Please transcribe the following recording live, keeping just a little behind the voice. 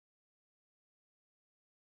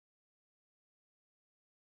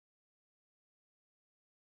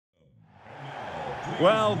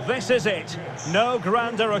Well, this is it. No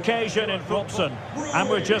grander occasion in football. And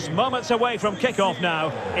we're just moments away from kick-off now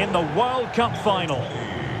in the World Cup final.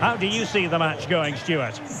 How do you see the match going,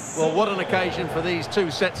 Stuart? Well, what an occasion for these two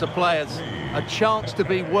sets of players. A chance to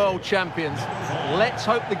be world champions. Let's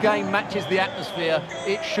hope the game matches the atmosphere.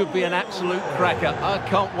 It should be an absolute cracker. I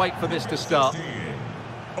can't wait for this to start.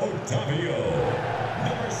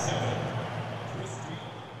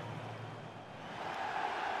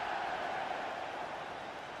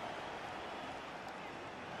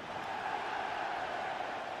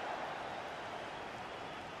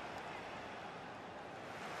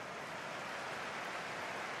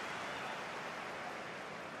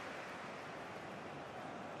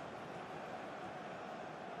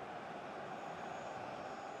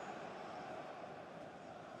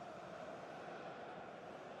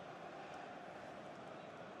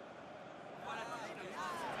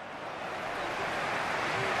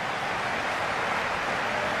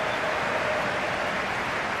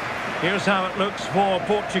 Here's how it looks for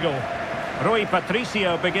Portugal. Rui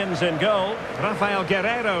Patricio begins in goal. Rafael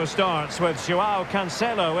Guerreiro starts with João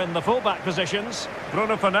Cancelo in the fullback positions.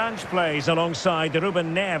 Bruno Fernandes plays alongside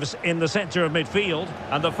Ruben Neves in the centre of midfield.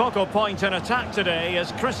 And the focal point in attack today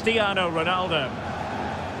is Cristiano Ronaldo.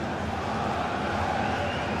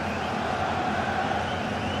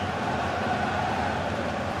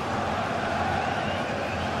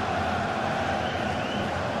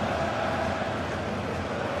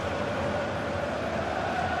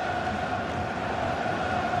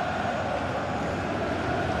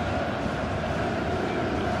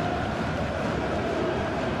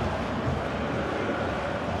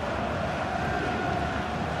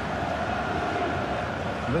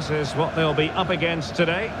 This is what they'll be up against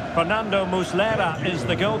today. Fernando Muslera is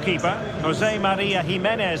the goalkeeper. Jose Maria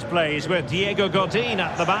Jimenez plays with Diego Godin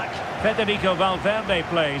at the back. Federico Valverde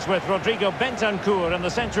plays with Rodrigo Bentancur in the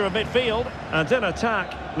centre of midfield. And in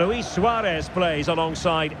attack, Luis Suarez plays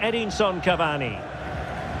alongside Edinson Cavani.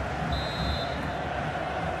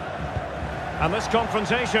 And this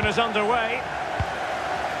confrontation is underway.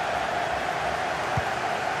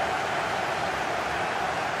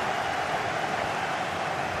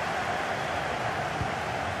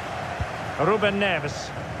 Ruben Neves.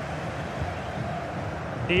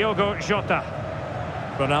 Diogo Jota.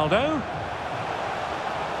 Ronaldo.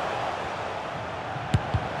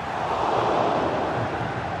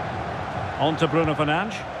 On to Bruno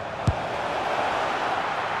Fernandes.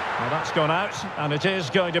 Well, that's gone out, and it is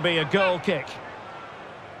going to be a goal kick.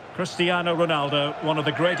 Cristiano Ronaldo, one of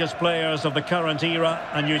the greatest players of the current era,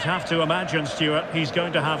 and you'd have to imagine, Stuart, he's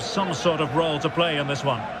going to have some sort of role to play in this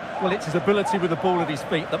one. Well, it's his ability with the ball at his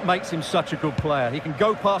feet that makes him such a good player. He can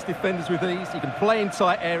go past defenders with ease, he can play in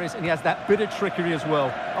tight areas, and he has that bit of trickery as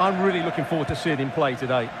well. I'm really looking forward to seeing him play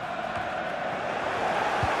today.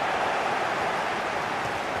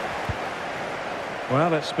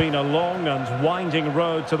 Well, it's been a long and winding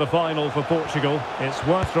road to the final for Portugal. It's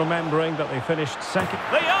worth remembering that they finished second.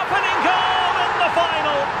 The opening goal in the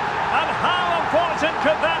final! And how important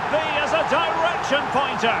could that be as a direction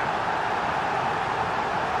pointer?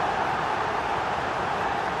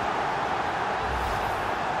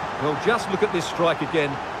 Well, just look at this strike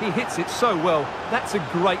again. He hits it so well. That's a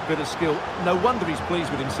great bit of skill. No wonder he's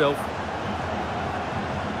pleased with himself.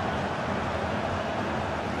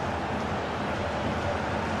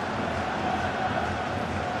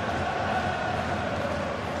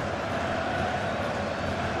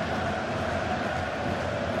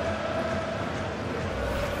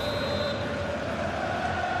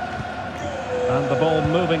 And the ball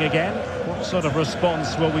moving again. What sort of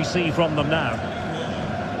response will we see from them now?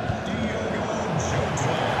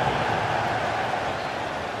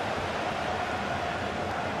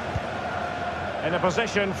 In a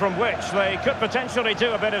position from which they could potentially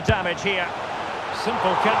do a bit of damage here.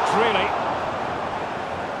 Simple catch, really.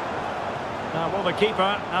 Now, will the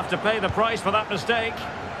keeper have to pay the price for that mistake?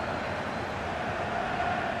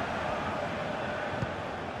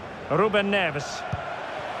 Ruben Neves.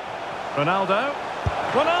 Ronaldo.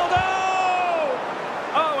 Ronaldo!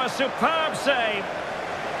 Oh, a superb save.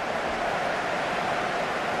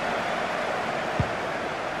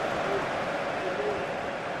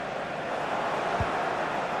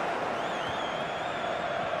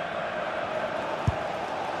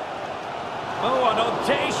 Oh, an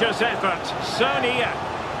audacious effort. So near.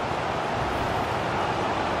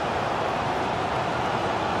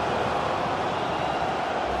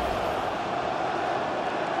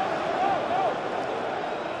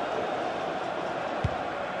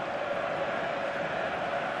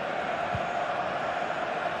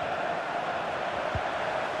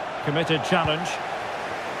 Committed challenge.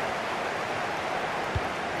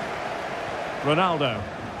 Ronaldo.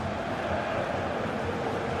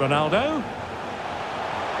 Ronaldo.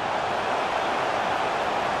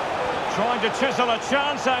 Trying to chisel a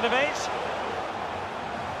chance out of it.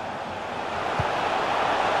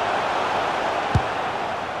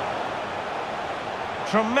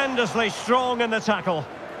 Tremendously strong in the tackle.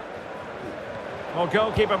 Well,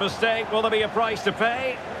 goalkeeper mistake. Will there be a price to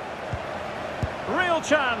pay? Real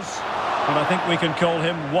chance. And I think we can call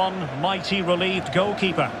him one mighty relieved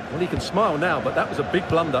goalkeeper. Well, he can smile now, but that was a big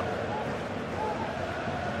blunder.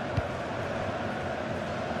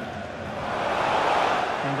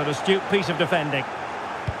 And an astute piece of defending.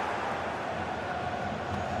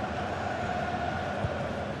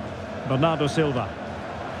 Bernardo Silva.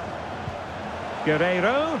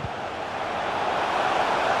 Guerreiro.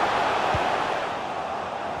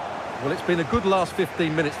 Well, it's been a good last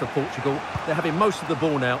 15 minutes for Portugal. They're having most of the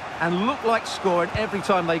ball now and look like scoring every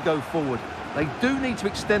time they go forward. They do need to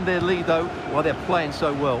extend their lead, though, while they're playing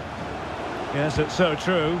so well. Yes, it's so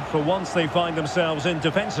true. For once they find themselves in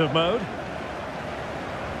defensive mode.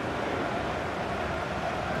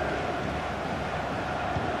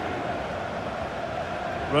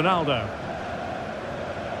 Ronaldo.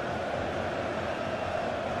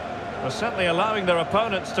 They're certainly allowing their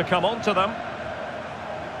opponents to come onto them.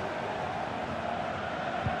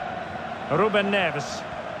 Ruben Neves.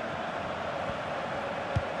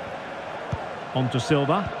 On to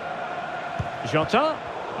Silva. Jota.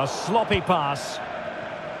 A sloppy pass.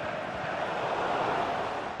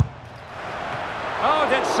 Oh,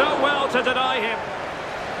 did so well to deny him.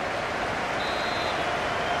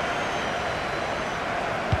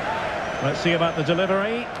 Let's see about the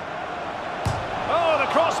delivery. Oh, the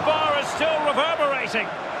crossbar is still reverberating.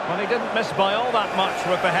 Well, he didn't miss by all that much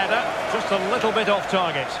with the header. Just a little bit off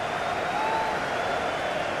target.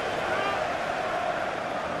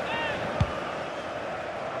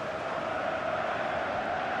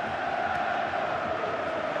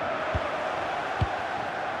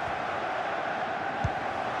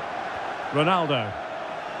 Ronaldo.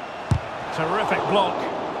 Terrific block.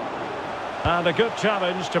 And a good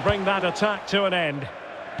challenge to bring that attack to an end.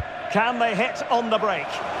 Can they hit on the break?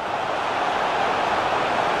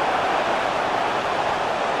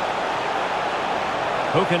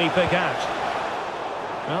 Who can he pick out?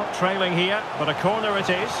 Well, trailing here, but a corner it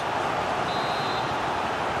is.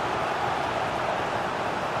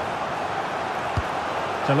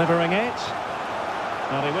 Delivering it.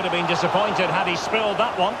 Well, he would have been disappointed had he spilled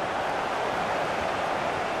that one.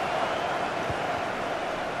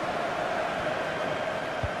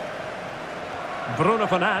 Bruno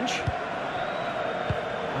Fernandes.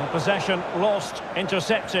 Possession lost,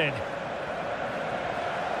 intercepted.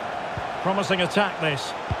 Promising attack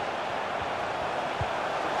this.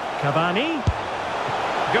 Cavani.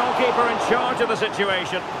 Goalkeeper in charge of the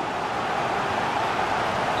situation.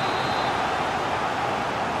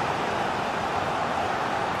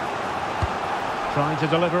 Trying to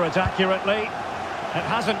deliver it accurately. It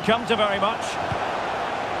hasn't come to very much.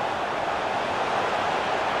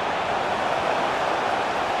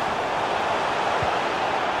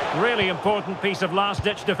 Really important piece of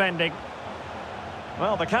last-ditch defending.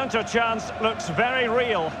 Well, the counter chance looks very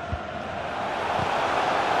real. Well,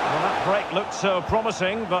 that break looked so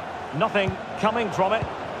promising, but nothing coming from it.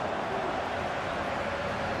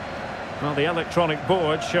 Well, the electronic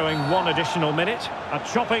board showing one additional minute. A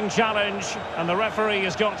chopping challenge, and the referee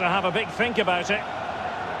has got to have a big think about it.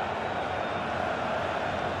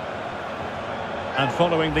 And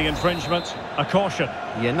following the infringement, a caution.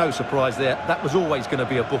 Yeah, no surprise there. That was always going to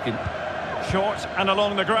be a booking. Short and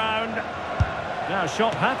along the ground. Now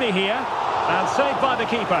shot happy here. And saved by the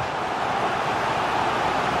keeper.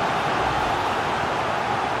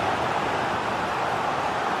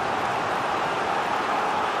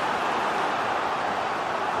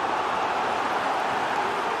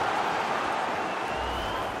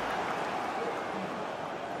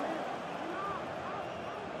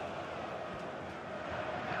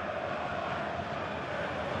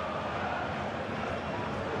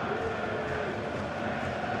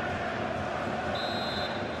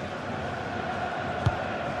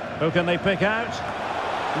 Who can they pick out?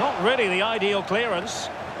 Not really the ideal clearance.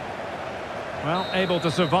 Well, able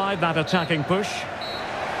to survive that attacking push.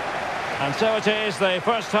 And so it is, the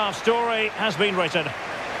first half story has been written.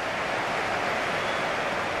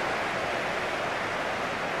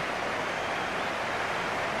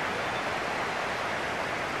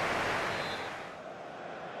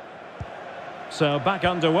 So back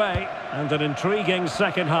underway, and an intriguing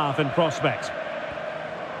second half in prospect.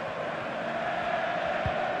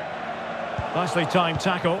 Nicely timed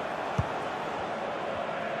tackle.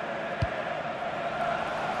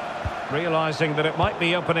 Realising that it might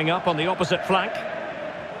be opening up on the opposite flank.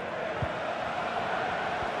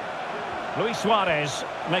 Luis Suarez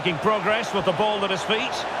making progress with the ball at his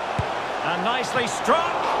feet. And nicely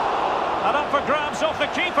struck. And up for grabs off the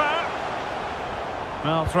keeper.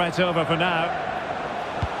 Well, threat over for now.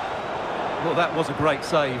 Well, that was a great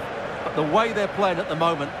save. But the way they're playing at the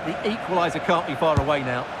moment, the equaliser can't be far away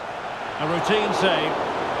now. A routine save.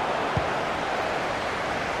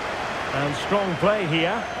 And strong play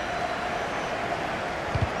here.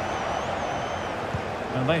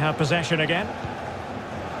 And they have possession again.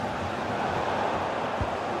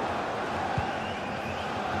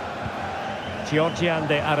 Georgian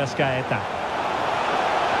de Arrascaeta.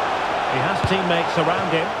 He has teammates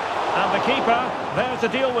around him. And the keeper there to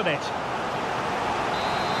deal with it.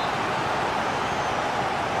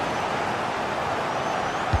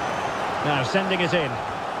 Now sending it in.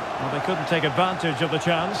 Well, they couldn't take advantage of the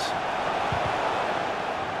chance.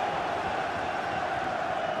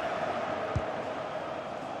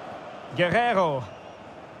 Guerrero.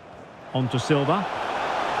 On to Silva.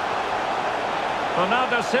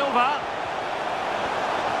 Ronaldo Silva.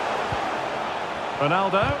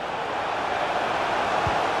 Ronaldo.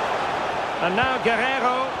 And now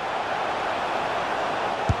Guerrero.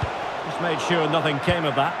 Just made sure nothing came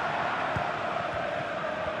of that.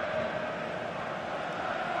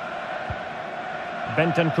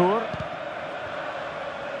 Bentancur.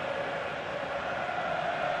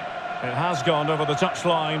 It has gone over the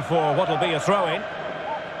touchline for what will be a throw-in.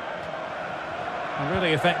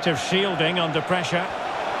 Really effective shielding under pressure.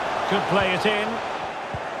 Could play it in.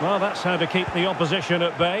 Well, that's how to keep the opposition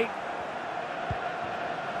at bay.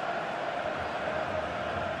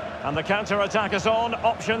 And the counter-attack is on.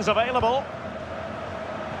 Options available.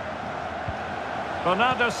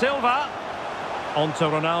 Ronaldo Silva. On to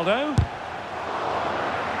Ronaldo.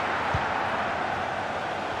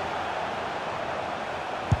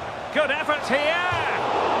 Good effort here.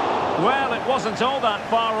 Well, it wasn't all that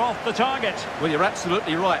far off the target. Well, you're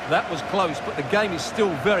absolutely right. That was close, but the game is still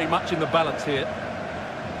very much in the balance here.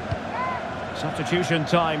 Substitution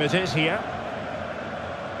time it is here.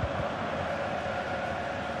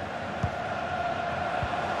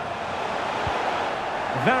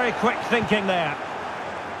 Very quick thinking there.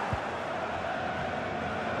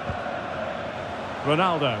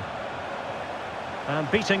 Ronaldo. And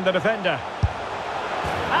beating the defender.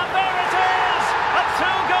 And there it is! A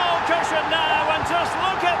two-goal cushion now, and just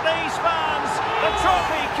look at these fans. The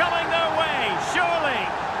trophy coming their way, surely.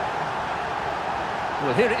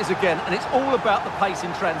 Well, here it is again, and it's all about the pace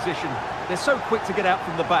in transition. They're so quick to get out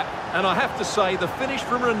from the back. And I have to say, the finish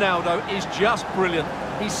from Ronaldo is just brilliant.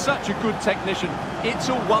 He's such a good technician. It's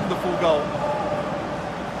a wonderful goal.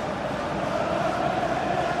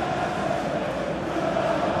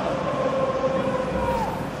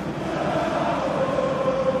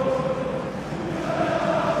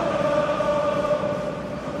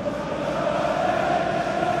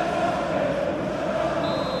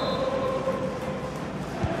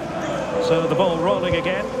 So the ball rolling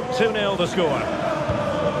again, 2-0 the score.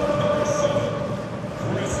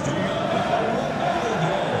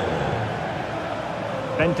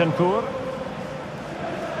 Bentancur.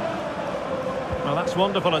 Well, that's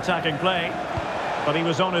wonderful attacking play, but he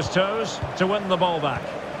was on his toes to win the ball back.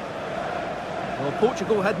 Well,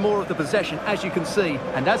 Portugal had more of the possession, as you can see,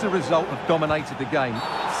 and as a result have dominated the game.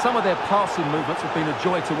 Some of their passing movements have been a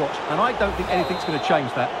joy to watch, and I don't think anything's going to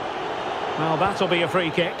change that. Well, that'll be a free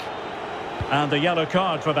kick. And the yellow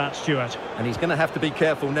card for that, Stuart. And he's going to have to be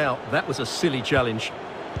careful now. That was a silly challenge.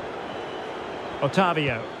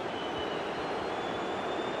 Otavio.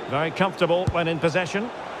 Very comfortable when in possession.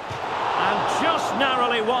 And just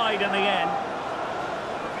narrowly wide in the end.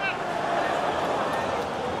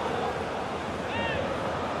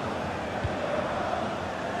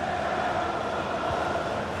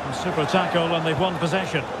 A super tackle, and they've won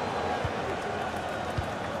possession.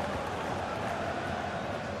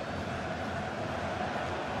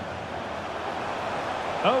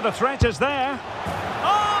 Oh, the threat is there.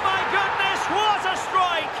 Oh, my goodness, what a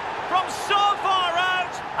strike! From so far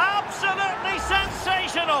out, absolutely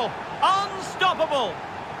sensational, unstoppable.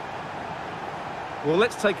 Well,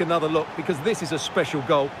 let's take another look, because this is a special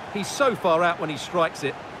goal. He's so far out when he strikes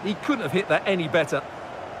it. He couldn't have hit that any better.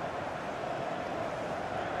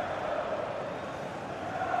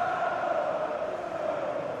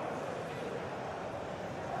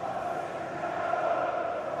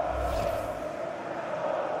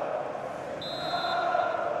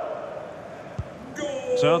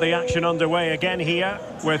 So the action underway again here,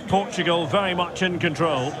 with Portugal very much in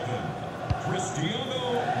control. A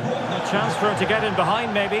chance for him to get in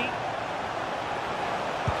behind, maybe.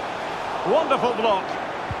 Wonderful block.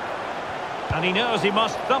 And he knows he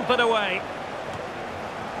must thump it away.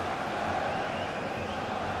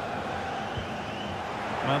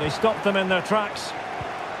 Well, they stopped them in their tracks.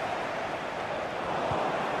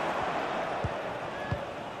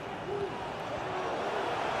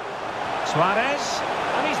 Suarez,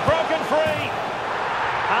 and he's broken free.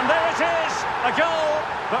 And there it is, a goal.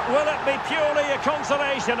 But will it be purely a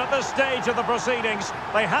consolation at this stage of the proceedings?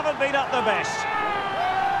 They haven't been at their best.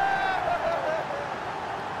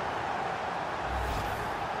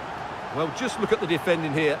 Well, just look at the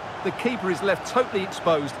defending here. The keeper is left totally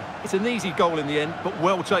exposed. It's an easy goal in the end, but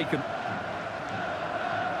well taken.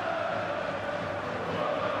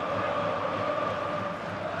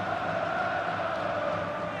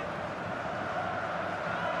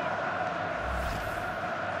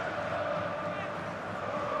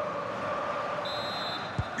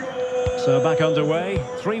 So back underway,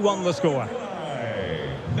 3-1 the score.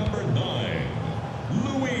 Number 9,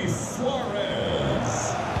 Luis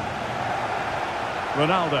Suarez.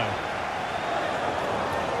 Ronaldo.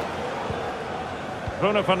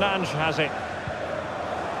 Bruno Fernandes has it.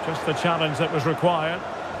 Just the challenge that was required.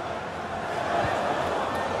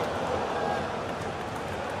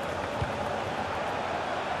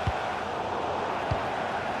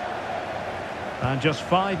 And just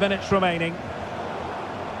 5 minutes remaining.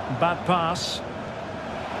 Bad pass.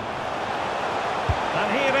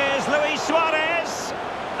 And here is Luis Suarez.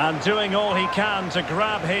 And doing all he can to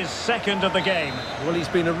grab his second of the game. Well, he's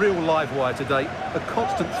been a real live wire today. A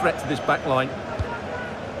constant threat to this back line.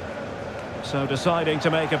 So deciding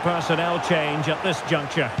to make a personnel change at this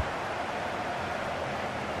juncture.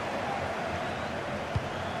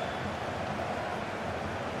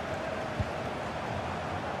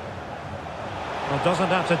 Well, doesn't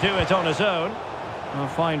have to do it on his own. A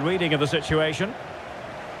fine reading of the situation.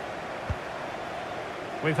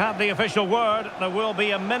 We've had the official word. There will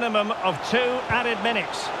be a minimum of 2 added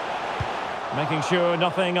minutes. Making sure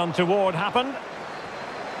nothing untoward happened.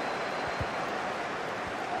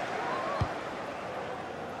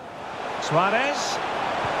 Suarez.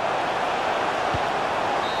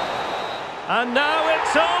 And now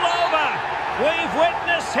it's all over. We've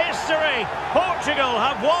witnessed history. Portugal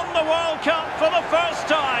have won the World Cup for the first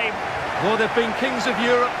time. Well, they've been kings of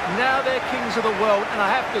Europe, now they're kings of the world, and I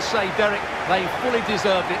have to say, Derek, they fully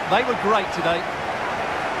deserved it. They were great today.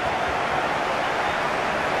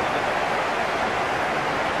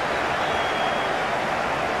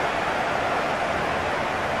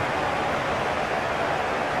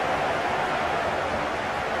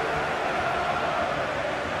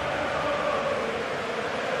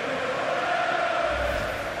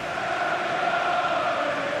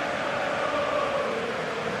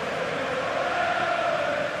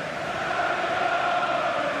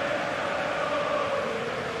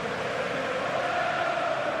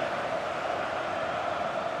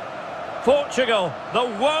 Portugal, the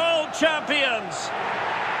world champions.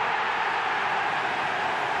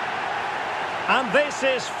 And this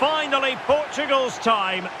is finally Portugal's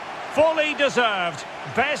time. Fully deserved.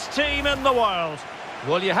 Best team in the world.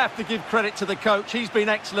 Well, you have to give credit to the coach. He's been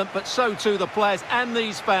excellent, but so too the players and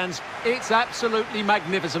these fans. It's absolutely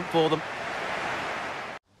magnificent for them.